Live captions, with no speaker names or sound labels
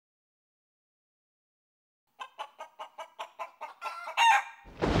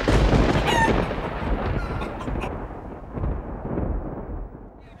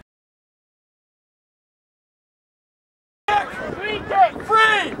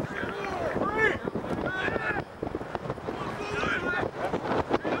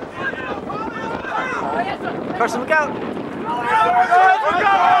Carson, look out!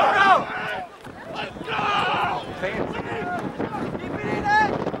 Let's go! Fans.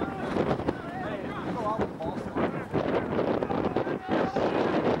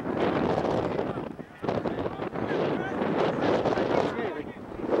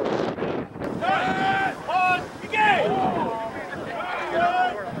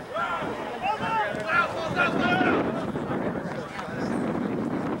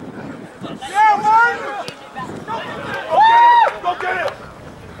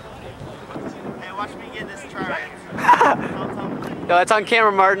 Yo, that's on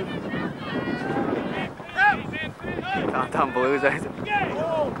camera, Martin. Downtown Blues. Get it!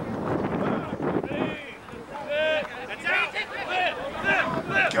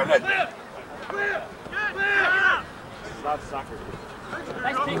 Loud soccer.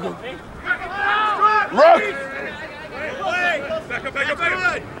 Nice pick up, Pete. Rook! Back up, back up, back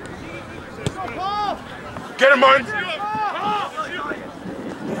up! Get him, Martin!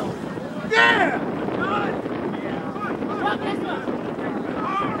 Yeah!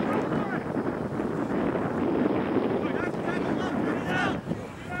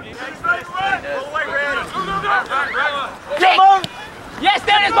 Go, Martin! Yes,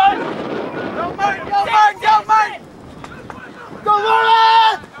 there it is, Martin! Go, Martin! Go, Martin! Go, Martin! Go,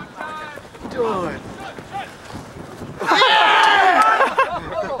 Martin! Dude.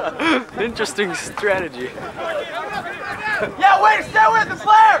 Interesting strategy. Yeah, wait, stay with the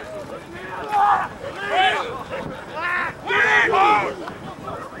player!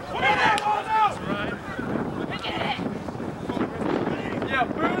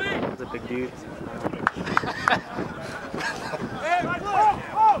 That's a big dude.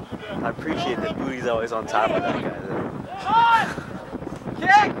 I appreciate that Booty's always on top of that guy.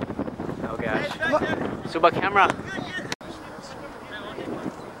 Kick! Oh gosh. So about camera.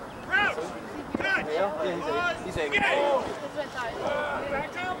 He's a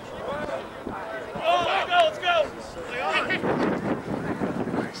let's go!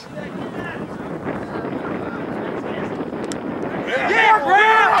 Yeah,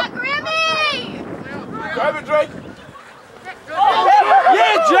 Graham! Grammy! Grab it, Drake!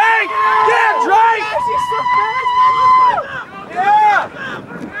 Yeah, Drake! Yeah, Drake! Yeah!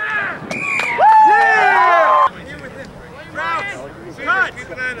 Yeah!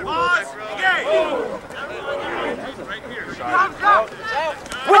 Cut!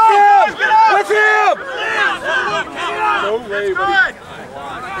 Pause! With him! With him! No way, buddy.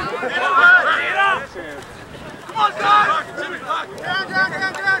 Come on, guys!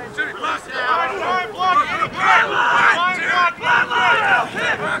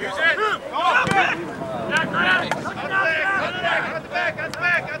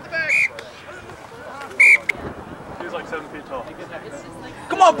 He's like 7 feet tall.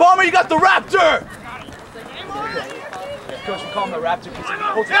 Come on, Bomber, you got the Raptor! Coach, we call him the Raptor because he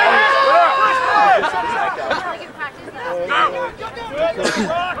holds it.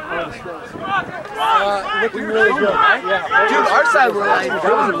 Looking really good. Yeah. Dude, our side were like, he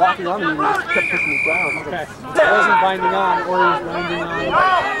wasn't walking on me, he just kept pushing me down. Okay. He wasn't binding on, or he was binding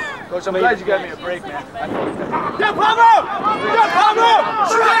on. Coach, I'm glad you got me a break, man. Get Pablo! Get Pablo!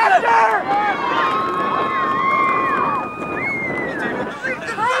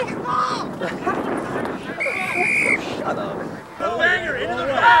 Shut up. Banger into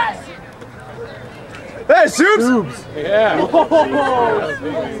the pass! Hey, Soups! Yeah.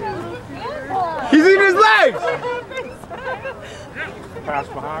 He's eating his legs! Pass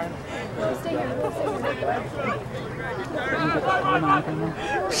behind.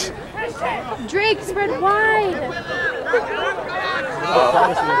 Drake, spread wide.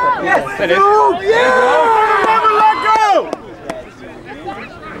 Yes! That is. Yeah! Never let go!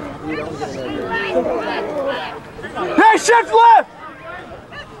 Hey, shift left!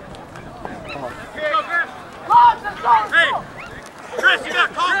 Hey! Chris, you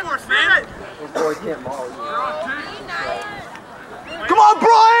got call for us, man! Come on,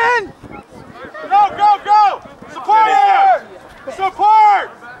 Brian! Go, go, go! Support her!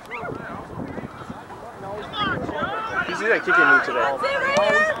 Support! He's like kicking me today.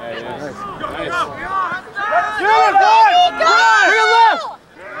 Swing it left!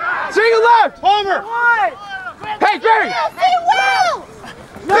 Swing it left! Homer! Hey, Jerry! Yes, he will!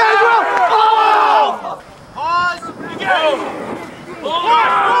 Oh! Pause! Go!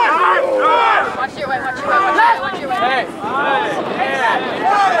 Watch your way, watch your way, watch your way, watch your way. Hey!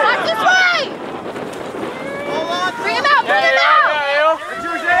 Watch this way! Bring him out, bring him out!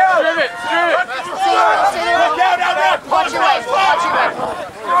 Strip it! Stay there. Watch your way, watch your way.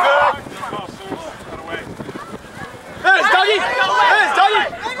 Hey, it's Dougie! Hey, it's Dougie!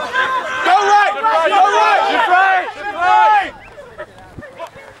 Go right! Go right!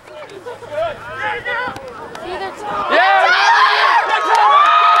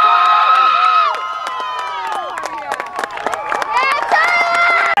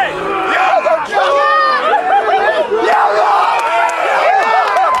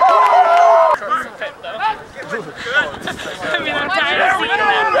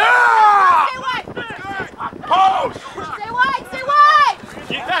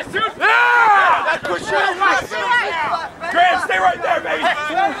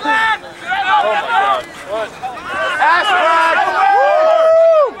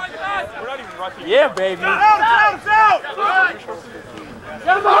 Yeah, baby. Out!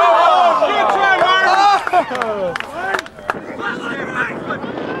 Come on! Good try, Martin!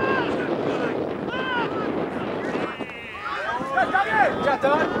 Got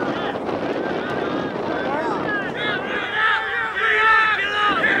done.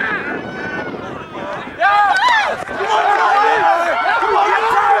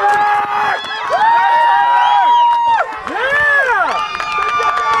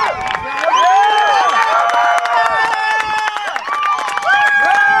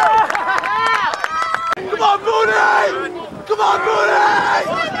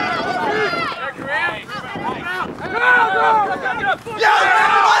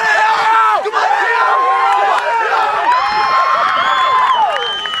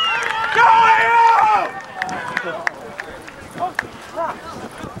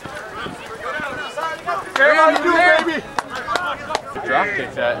 Drop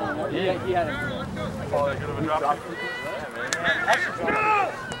kick that. Yeah, he had it. Probably good of a drop kick.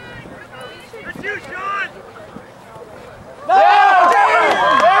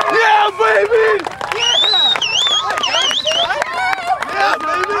 Yeah, baby!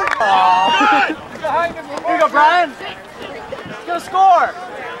 Here you go, Brian. Let's go score.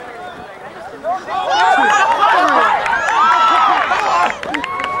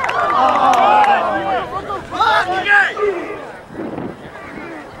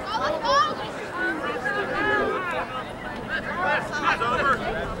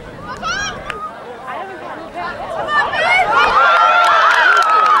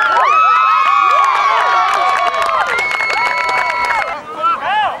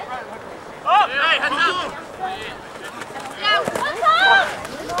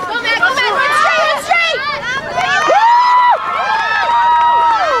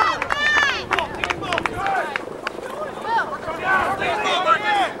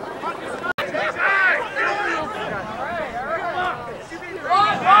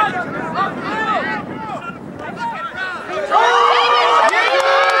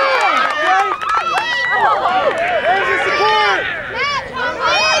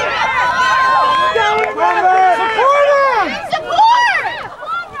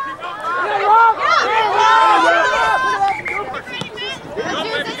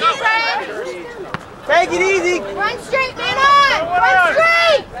 Take it easy. Run straight, man on! Run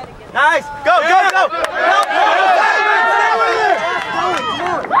straight! Nice. Go, go, go.